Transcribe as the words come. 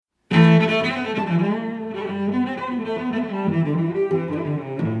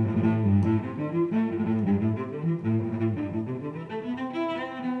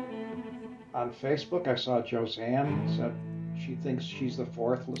Facebook, I saw Josanne said she thinks she's the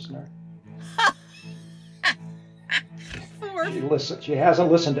fourth listener. Fourth? She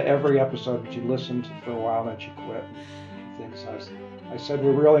hasn't listened to every episode, but she listened for a while, then she quit. She thinks I said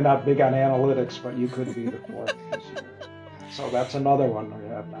we're really not big on analytics, but you could be the fourth listener. So that's another one we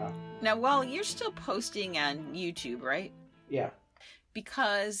have now. Now, well, you're still posting on YouTube, right? Yeah.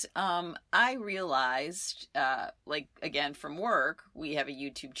 Because I realized, like, again, from work, we have a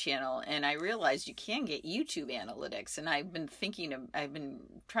YouTube channel, and I realized you can get YouTube analytics. And I've been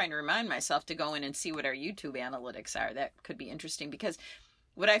trying to remind myself to go in and see what our YouTube analytics are. That could be interesting, because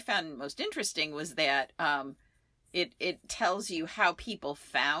what I found most interesting was that it tells you how people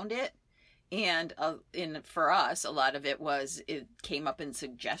found it. And for us, a lot of it came up in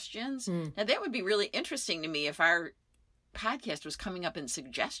suggestions. Now, that would be really interesting to me if our podcast was coming up in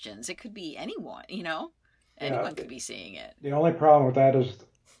suggestions. It could be anyone, anyone could be seeing it. The only problem with that is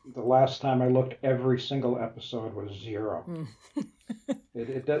the last time I looked, every single episode was 0.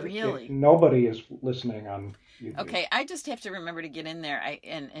 Really? Nobody is listening on YouTube. Okay, I just have to remember to get in there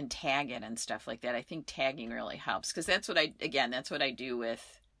and tag it and stuff like that. I think tagging really helps, because that's what I do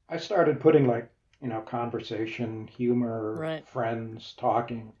with. I started putting conversation, humor, right. Friends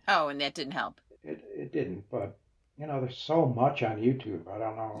talking. Oh, and that didn't help. It didn't, but there's so much on YouTube. I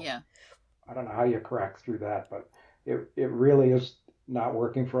don't know. Yeah. I don't know how you crack through that, but it really is not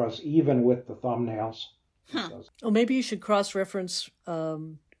working for us, even with the thumbnails. Well, maybe you should cross-reference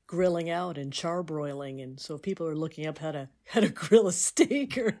grilling out and charbroiling, and so if people are looking up how to grill a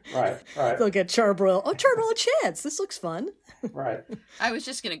steak, or right, they'll get charbroil. Oh, charbroil chance! This looks fun. Right. I was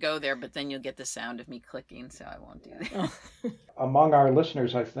just going to go there, but then you'll get the sound of me clicking, so I won't do that. Oh. Among our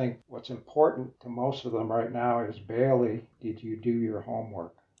listeners, I think what's important to most of them right now is, Bailey, did you do your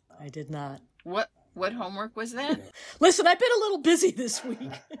homework? I did not. What homework was that? Listen, I've been a little busy this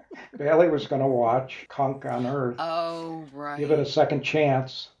week. Bailey was going to watch Kunk on Earth. Oh, right. Give it a second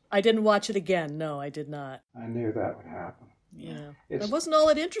chance. I didn't watch it again. No, I did not. I knew that would happen. Yeah. I wasn't all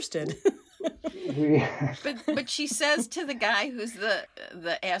that interested. But she says to the guy who's the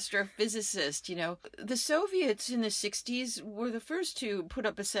astrophysicist, the Soviets in the 60s were the first to put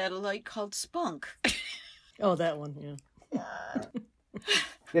up a satellite called Spunk. Oh, that one, yeah.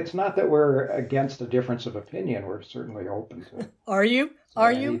 It's not that we're against a difference of opinion. We're certainly open to it. Are you?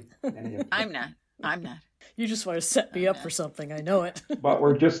 Are you? I'm not. You just want to set me up for something. I know it. But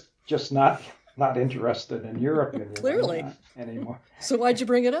we're just not interested in your opinion. Clearly. Anymore. So why'd you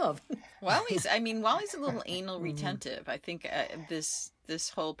bring it up? Wally's a little anal retentive. I think this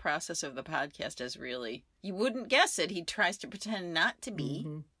whole process of the podcast is really, you wouldn't guess it. He tries to pretend not to be,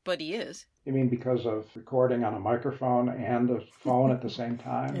 but he is. You mean because of recording on a microphone and a phone at the same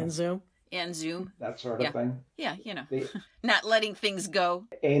time? And Zoom? And Zoom. That sort of thing? Yeah, not letting things go.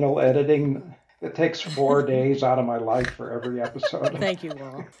 Anal editing. It takes 4 days out of my life for every episode. Thank you,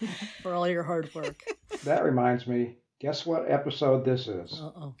 Wall, for all your hard work. That reminds me, guess what episode this is?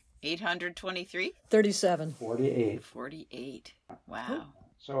 823? 37. 48. 48. Wow.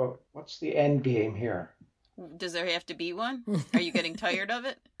 So what's the end game here? Does there have to be one? Are you getting tired of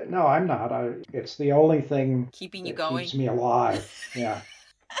it? No, I'm not. It's the only thing keeping you going. Keeps me alive. Yeah.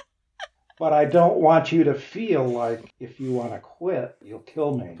 But I don't want you to feel like if you want to quit, you'll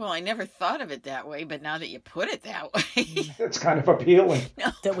kill me. Well, I never thought of it that way, but now that you put it that way. It's kind of appealing.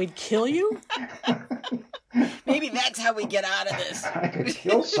 No. That we'd kill you? Maybe that's how we get out of this. I could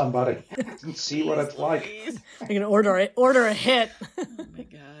kill somebody and see what it's like. I'm going to order a hit. Oh, my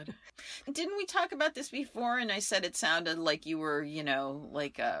God. Didn't we talk about this before? And I said it sounded like you were,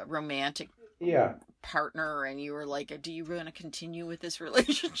 like a romantic partner, and you were like, do you want to continue with this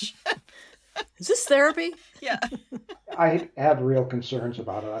relationship? Is this therapy? Yeah. I have real concerns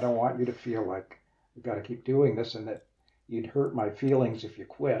about it. I don't want you to feel like you've got to keep doing this and that you'd hurt my feelings if you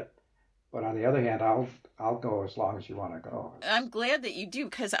quit. But on the other hand, I'll go as long as you want to go. I'm glad that you do,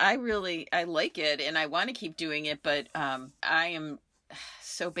 because I like it and I want to keep doing it, but I am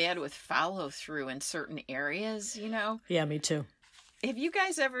so bad with follow through in certain areas, Yeah, me too. Have you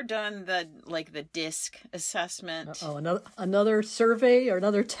guys ever done the DISC assessment? Oh, another survey or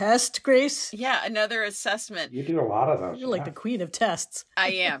another test, Grace? Yeah, another assessment. You do a lot of those. You're like the queen of tests. I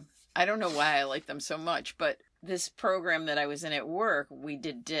am. I don't know why I like them so much, but this program that I was in at work, we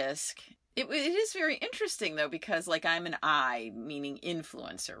did DISC. It is very interesting, though, because I'm an I, meaning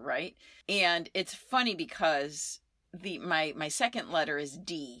influencer, right? And it's funny because my second letter is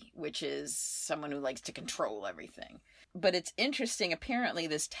D, which is someone who likes to control everything. But it's interesting. Apparently,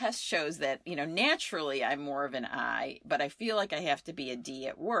 this test shows that, naturally I'm more of an I, but I feel like I have to be a D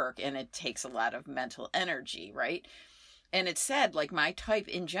at work, and it takes a lot of mental energy, right? And it said, like, my type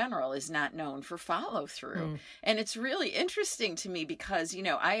in general is not known for follow through. And it's really interesting to me because,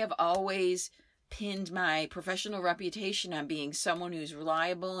 I have always pinned my professional reputation on being someone who's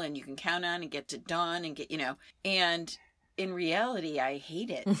reliable and you can count on and get it done and and in reality, I hate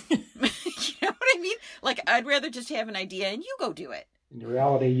it. You know what I mean? Like, I'd rather just have an idea and you go do it. In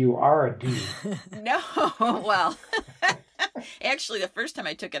reality, you are a D. No, well, actually, the first time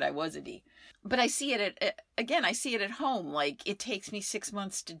I took it, I was a D. But I see it I see it at home. Like, it takes me 6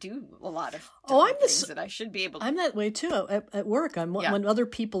 months to do a lot of things that I should be able to. I'm that way too. At work, when other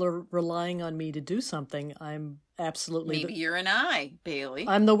people are relying on me to do something, I'm absolutely. Maybe you're an I, Bailey.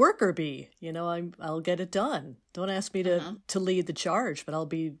 I'm the worker bee. I'll get it done. Don't ask me to lead the charge, but I'll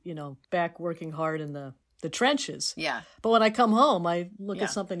be, back working hard in the trenches. Yeah. But when I come home, I look at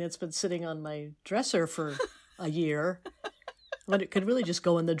something that's been sitting on my dresser for a year. When it could really just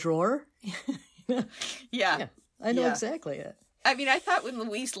go in the drawer. Yeah. I know exactly. I mean, I thought when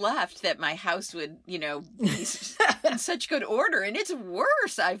Luis left that my house would, be in such good order. And it's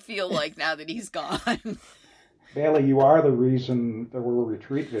worse, I feel like, now that he's gone. Bailey, you are the reason there were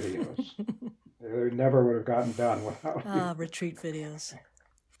retreat videos. They never would have gotten done without you. Retreat videos.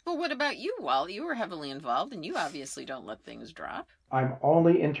 Well, what about you, Walt? You were heavily involved, and you obviously don't let things drop. I'm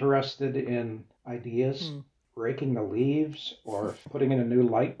only interested in ideas, breaking the leaves, or putting in a new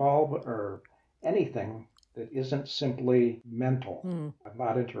light bulb, or anything that isn't simply mental. I'm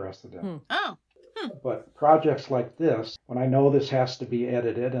not interested in. Oh. But projects like this, when I know this has to be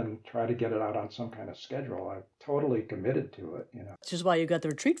edited and try to get it out on some kind of schedule, I'm totally committed to it. Which is why you got the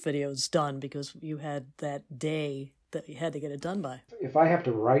retreat videos done, because you had that day that you had to get it done by. If I have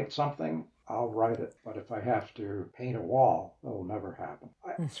to write something, I'll write it. But if I have to paint a wall, that'll never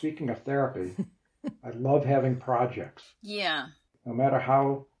happen. Speaking of therapy, I love having projects. Yeah. No matter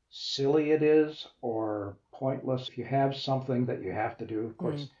how silly it is or pointless, if you have something that you have to do, of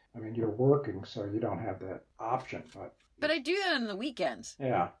course, I mean, you're working, so you don't have that option. But I do that on the weekends.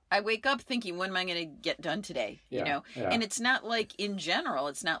 Yeah. I wake up thinking, when am I going to get done today? Yeah. And it's not like, in general,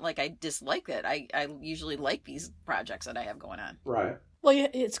 it's not like I dislike it. I usually like these projects that I have going on. Right. Well,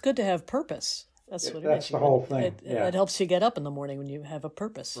 it's good to have purpose. That's what it is. That's the whole thing. It helps you get up in the morning when you have a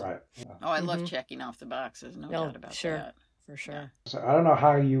purpose. Right. Yeah. Oh, I love checking off the boxes. No doubt about that. For sure. Yeah. So I don't know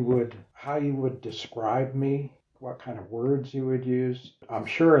how you would describe me, what kind of words you would use. I'm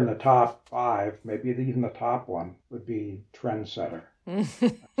sure in the top 5, maybe even the top one, would be trendsetter.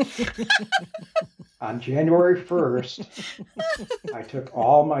 On January 1st, I took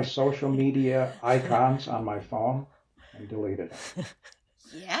all my social media icons on my phone and deleted them.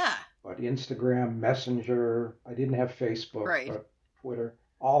 Yeah. But Instagram, Messenger, I didn't have Facebook, but Twitter,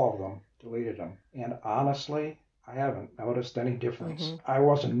 all of them, deleted them. And honestly, I haven't noticed any difference. I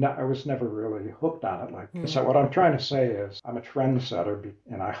was never really hooked on it like this. So what I'm trying to say is I'm a trendsetter,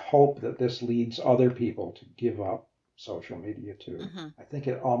 and I hope that this leads other people to give up social media too. I think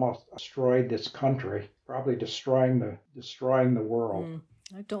it almost destroyed this country, probably destroying the world.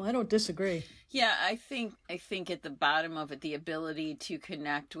 I don't disagree. Yeah, I think at the bottom of it, the ability to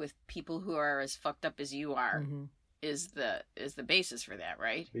connect with people who are as fucked up as you are is the basis for that,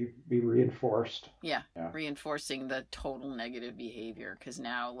 right? Be reinforced. Yeah, reinforcing the total negative behavior. Because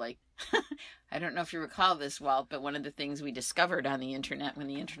now, like, I don't know if you recall this, Walt, but one of the things we discovered on the internet when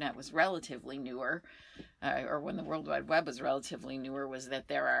the internet was relatively newer, or when the World Wide Web was relatively newer, was that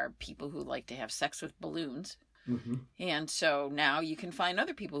there are people who like to have sex with balloons. And so now you can find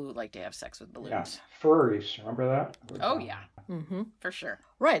other people who like to have sex with balloons. Yeah, furries, remember that? Oh, yeah. For sure.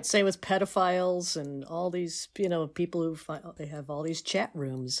 Right, same with pedophiles and all these, people who they have all these chat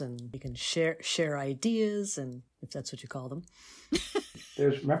rooms and you can share ideas, and if that's what you call them.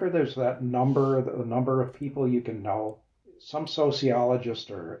 There's that number, the number of people you can know. Some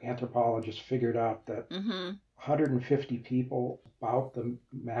sociologist or anthropologist figured out that 150 people, about the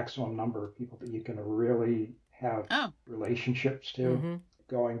maximum number of people that you can really have relationships to.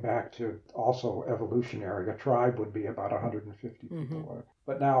 Going back to also evolutionary, a tribe would be about 150 people.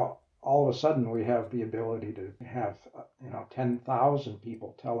 But now all of a sudden we have the ability to have 10,000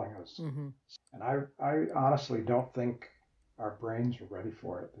 people telling us. And I honestly don't think our brains are ready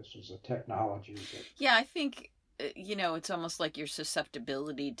for it. This was a technology that... Yeah, I think, it's almost like your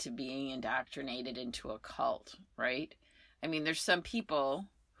susceptibility to being indoctrinated into a cult, right? I mean, there's some people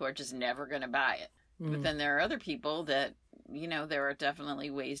who are just never going to buy it. But then there are other people that, there are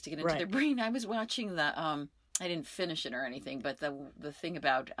definitely ways to get into their brain. I was watching I didn't finish it or anything, but the thing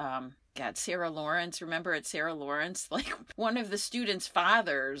about, Sarah Lawrence, remember at Sarah Lawrence? Like, one of the students'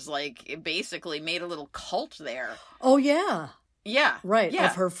 fathers, basically made a little cult there. Oh, yeah. Yeah. Right, yeah.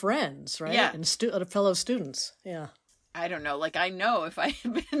 of her friends, right? Yeah. And fellow students, yeah. I don't know. Like, I know if I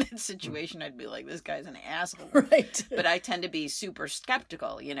had been in that situation, I'd be like, this guy's an asshole. Right. But I tend to be super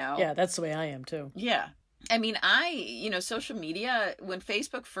skeptical, you know? Yeah, that's the way I am too. Yeah. I mean, social media, when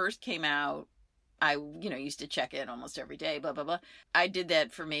Facebook first came out, I, used to check it almost every day, blah, blah, blah. I did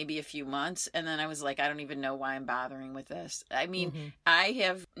that for maybe a few months. And then I was like, I don't even know why I'm bothering with this. I mean, I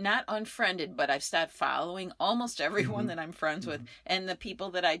have not unfriended, but I've stopped following almost everyone that I'm friends with. And the people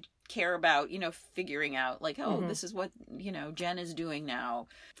that I care about, figuring out like, oh, this is what, Jen is doing now.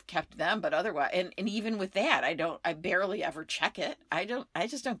 Kept them, but otherwise, and even with that, I barely ever check it. I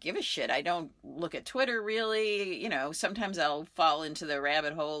just don't give a shit. I don't look at Twitter really. Sometimes I'll fall into the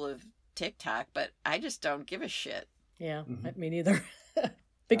rabbit hole of TikTok, but I just don't give a shit. Yeah, me neither.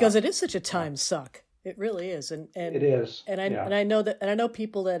 Because it is such a time suck. It really is, and it is. And I know that, and I know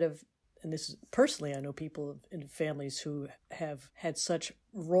people that have, and this is personally, I know people in families who have had such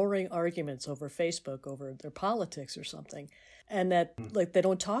roaring arguments over Facebook over their politics or something, and that like they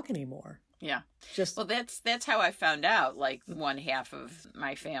don't talk anymore. Yeah. Well, that's how I found out. Like one half of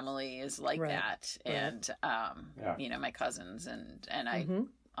my family is like that, Right. And my cousins and I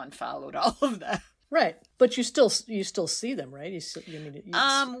unfollowed all of that. Right, but you still see them, right?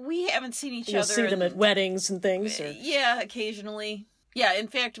 We haven't seen each other. You see them at weddings and things. Or... Yeah, occasionally. Yeah, in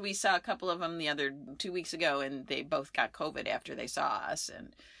fact, we saw a couple of them 2 weeks ago, and they both got COVID after they saw us,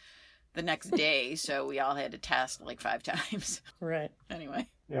 and the next day, so we all had to test like 5 times. Right. Anyway.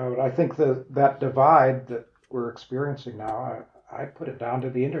 Yeah, but I think that divide that we're experiencing now, I put it down to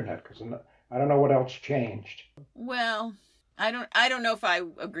the internet because I don't know what else changed. Well, I don't know if I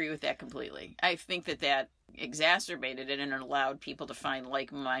agree with that completely. I think that exacerbated it and allowed people to find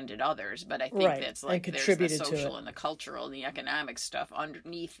like-minded others, but I think that's like there's the social and the cultural and the economic stuff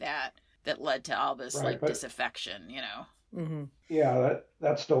underneath that led to all this disaffection, Mm-hmm. Yeah,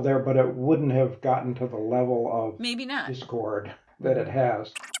 that's still there, but it wouldn't have gotten to the level of maybe not discord that it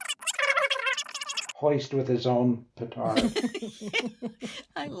has. Hoist with his own petard.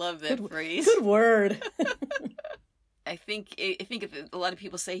 I love that phrase. Good word. I think a lot of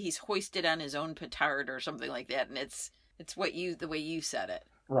people say he's hoisted on his own petard or something like that, and it's the way you said it.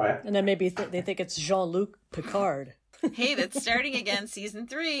 Right. And then maybe they think it's Jean-Luc Picard. Hey, that's starting again, season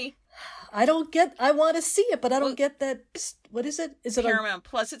 3. I want to see it, but I don't get that. What is it? Is it Paramount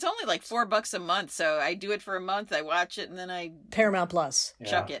Plus? It's only like $4 a month, so I do it for a month. I watch it, and then I Paramount Plus.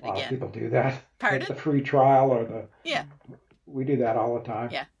 Chuck it again. A lot of people do that. Pardon? Take the free trial or the. Yeah. We do that all the time.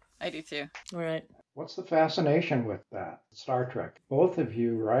 Yeah, I do too. All right. What's the fascination with that? Star Trek. Both of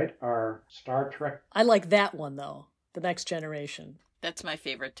you, right, are Star Trek. I like that one though. The Next Generation. That's my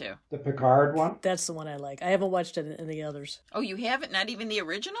favorite too. The Picard one? That's the one I like. I haven't watched it in the others. Oh, you haven't? Not even the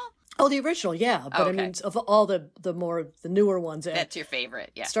original? Oh, the original, yeah. But I mean, of all the newer ones, that's your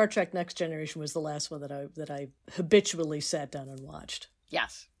favorite, yeah. Star Trek Next Generation was the last one that I habitually sat down and watched.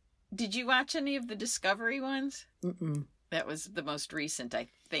 Yes. Did you watch any of the Discovery ones? Mm-mm. That was the most recent, I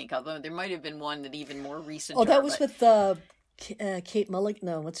think. Although there might have been one that even more recent. Oh, that was with Kate Mulligan.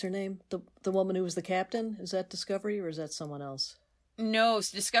 No, what's her name? The woman who was the captain. Is that Discovery or is that someone else? No,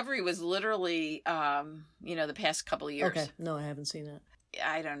 Discovery was literally, the past couple of years. Okay, no, I haven't seen that.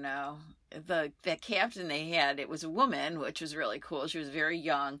 I don't know. The captain they had, it was a woman, which was really cool. She was very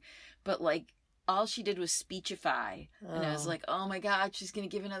young, but like all she did was speechify. And I was like, oh my God, she's going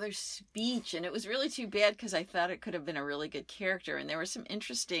to give another speech. And it was really too bad because I thought it could have been a really good character. And there were some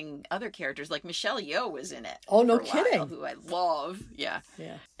interesting other characters, like Michelle Yeoh was in it. Oh, no kidding. Who I love. Yeah.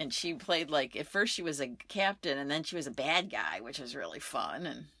 Yeah. And she played at first she was a captain and then she was a bad guy, which was really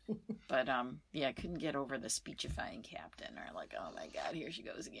fun. But I couldn't get over the speechifying captain or like, oh my God, here she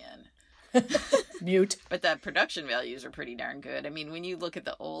goes again. Mute. But the production values are pretty darn good. I mean, when you look at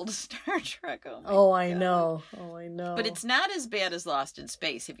the old Star Trek, I know. But it's not as bad as Lost in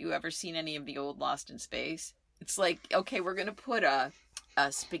Space. Have you ever seen any of the old Lost in Space? It's like, okay, we're going to put a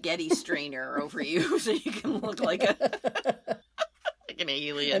spaghetti strainer over you so you can look like an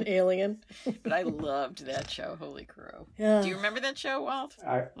alien. An alien. But I loved that show. Holy crow. Yeah. Do you remember that show, Walt?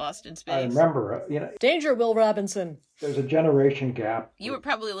 Lost in Space? I remember it. Danger, Will Robinson. There's a generation gap. You were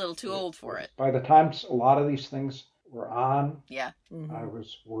probably a little too old for it. By the time a lot of these things were on, yeah, I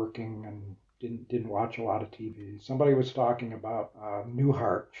was working and didn't watch a lot of TV. Somebody was talking about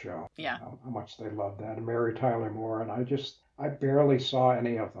Newhart show. Yeah. How much they loved that. And Mary Tyler Moore. And I barely saw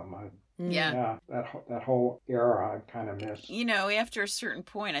any of them. Yeah, that whole era I kind of missed. After a certain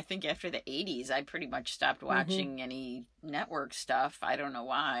point, I think after the 80s, I pretty much stopped watching any network stuff. I don't know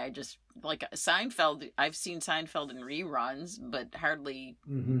why. I just, like Seinfeld, I've seen Seinfeld in reruns, but hardly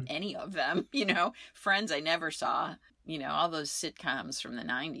any of them. Friends I never saw. All those sitcoms from the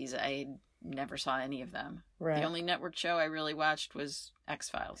 90s, I never saw any of them. Right. The only network show I really watched was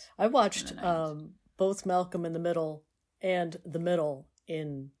X-Files. I watched in the 90s. Both Malcolm in the Middle and The Middle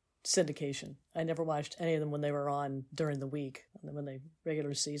in syndication. I never watched any of them when they were on during the week, when they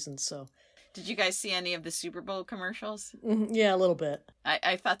regular seasons. So, did you guys see any of the Super Bowl commercials? Yeah, a little bit.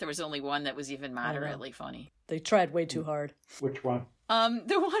 I thought there was only one that was even moderately funny. They tried way too hard. Which one?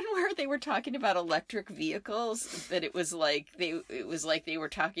 The one where they were talking about electric vehicles, that it was like they were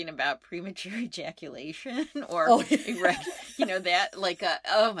talking about premature ejaculation or that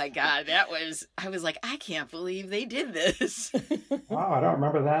oh my God, I was like, I can't believe they did this. Wow, I don't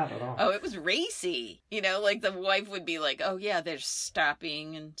remember that at all. Oh, it was racy. Like the wife would be like, oh yeah, they're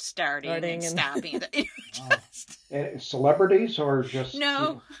stopping and starting and stopping. Celebrities or just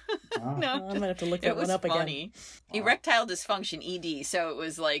no. Oh. No, I'm gonna have to look that one up funny. Again. Erectile dysfunction, ED. So it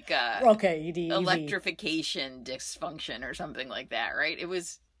was like ED, electrification dysfunction or something like that, right?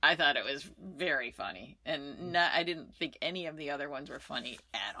 I thought it was very funny, and I didn't think any of the other ones were funny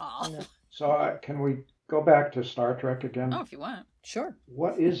at all. No. So can we go back to Star Trek again? Oh, if you want. Sure.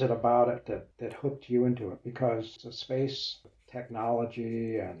 What is it about it that hooked you into it? Because it's a space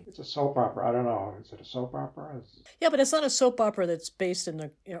technology and it's a soap opera. I don't know. Is it a soap opera? Yeah, but it's not a soap opera that's based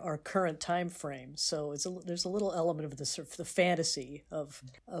in our current time frame. So there's a little element of the fantasy of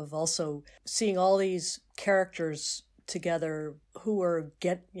also seeing all these characters together who are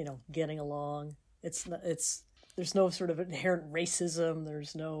getting along. There's no sort of inherent racism.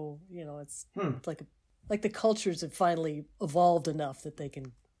 There's no it's like the cultures have finally evolved enough that they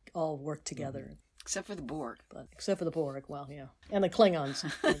can all work together. Mm-hmm. Except for the Borg. Except for the Borg, well, yeah. And the Klingons.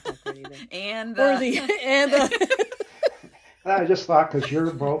 and I just thought, because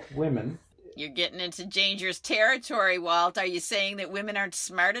you're both women. You're getting into dangerous territory, Walt. Are you saying that women aren't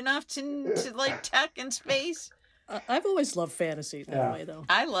smart enough to like tech and space? I've always loved fantasy that way, though.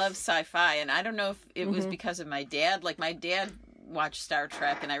 I love sci-fi, and I don't know if it was because of my dad. Like, my dad watched Star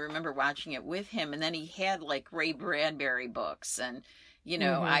Trek, and I remember watching it with him, and then he had, like, Ray Bradbury books, and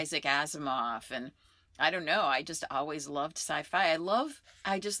Isaac Asimov, and I don't know. I just always loved sci-fi.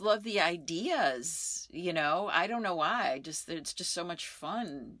 I just love the ideas. I don't know why. It's just so much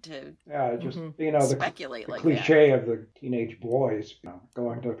fun to speculate the like cliche that. of the teenage boys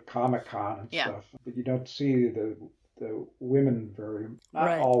going to Comic-Con and stuff, but you don't see the women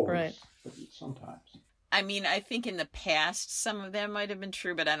not always, but sometimes. I mean, I think in the past some of them might have been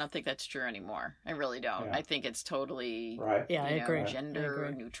true, but I don't think that's true anymore. I really don't. Yeah. I think it's totally right. Yeah, I agree.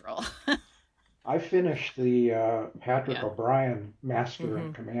 Gender neutral. I finished the Patrick O'Brien Master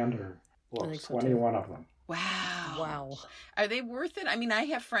and Commander books, 21 of them. Wow. Are they worth it? I mean, I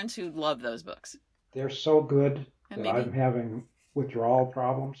have friends who love those books. They're so good that I'm having withdrawal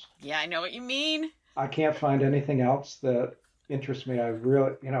problems. Yeah, I know what you mean. I can't find anything else that interests me. I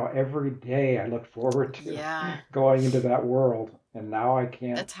really, every day I look forward to going into that world, and now I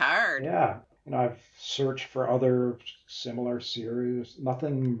can't. That's hard. Yeah. I've searched for other similar series.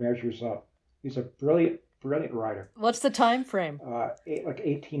 Nothing measures up. He's a brilliant writer. What's the time frame? Like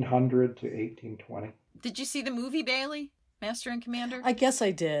 1800 to 1820. Did you see the movie, Bailey? Master and Commander? I guess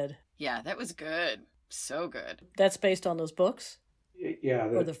I did. Yeah, that was good. So good. That's based on those books? Yeah.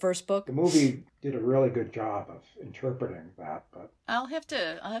 Or the first book? The movie did a really good job of interpreting that, but I'll have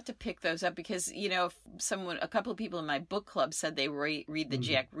to pick those up because, a couple of people in my book club said they read the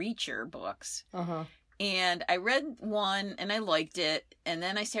Jack Reacher books. Uh-huh. And I read one and I liked it. And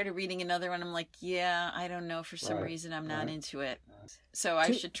then I started reading another one. I'm like, I don't know. For some reason, I'm not into it. So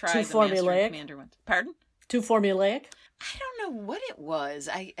I should try the Master and Commander one. Pardon? Too formulaic? I don't know what it was.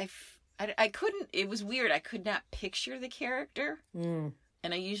 I couldn't. It was weird. I could not picture the character. Mm.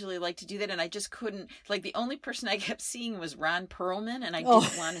 And I usually like to do that, and I just couldn't. Like, the only person I kept seeing was Ron Perlman, and I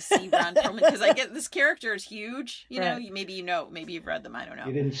didn't want to see Ron Perlman because I get this character is huge. Maybe you've read them. I don't know.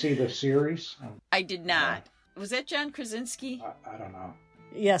 You didn't see the series? I did not. Was that John Krasinski? I don't know.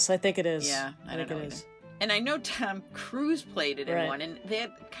 Yes, I think it is. Yeah, I think it is. And I know Tom Cruise played it in one, and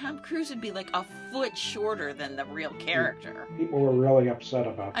Tom Cruise would be like a foot shorter than the real character. People were really upset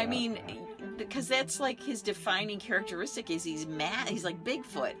about that. I mean, because that's like his defining characteristic is he's mad. He's like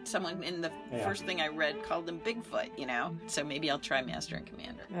Bigfoot. Someone in the first thing I read called him Bigfoot, So maybe I'll try Master and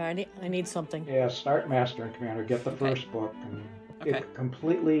Commander. I need something. Yeah, start Master and Commander. Get the first book and it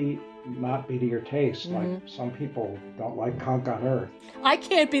completely not be to your taste. Mm-hmm. Like some people don't like Conk on Earth. I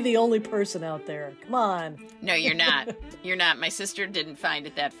can't be the only person out there. Come on. No, you're not. You're not. My sister didn't find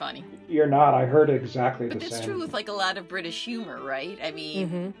it that funny. You're not. I heard exactly the same. But it's true with like a lot of British humor, right? I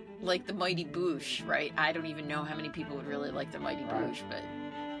mean, like the Mighty Boosh, right? I don't even know how many people would really like the Mighty Boosh, but...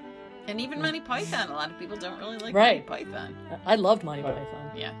 And even Monty Python. A lot of people don't really like Monty Python. I loved Monty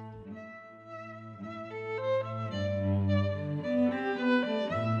Python. Yeah.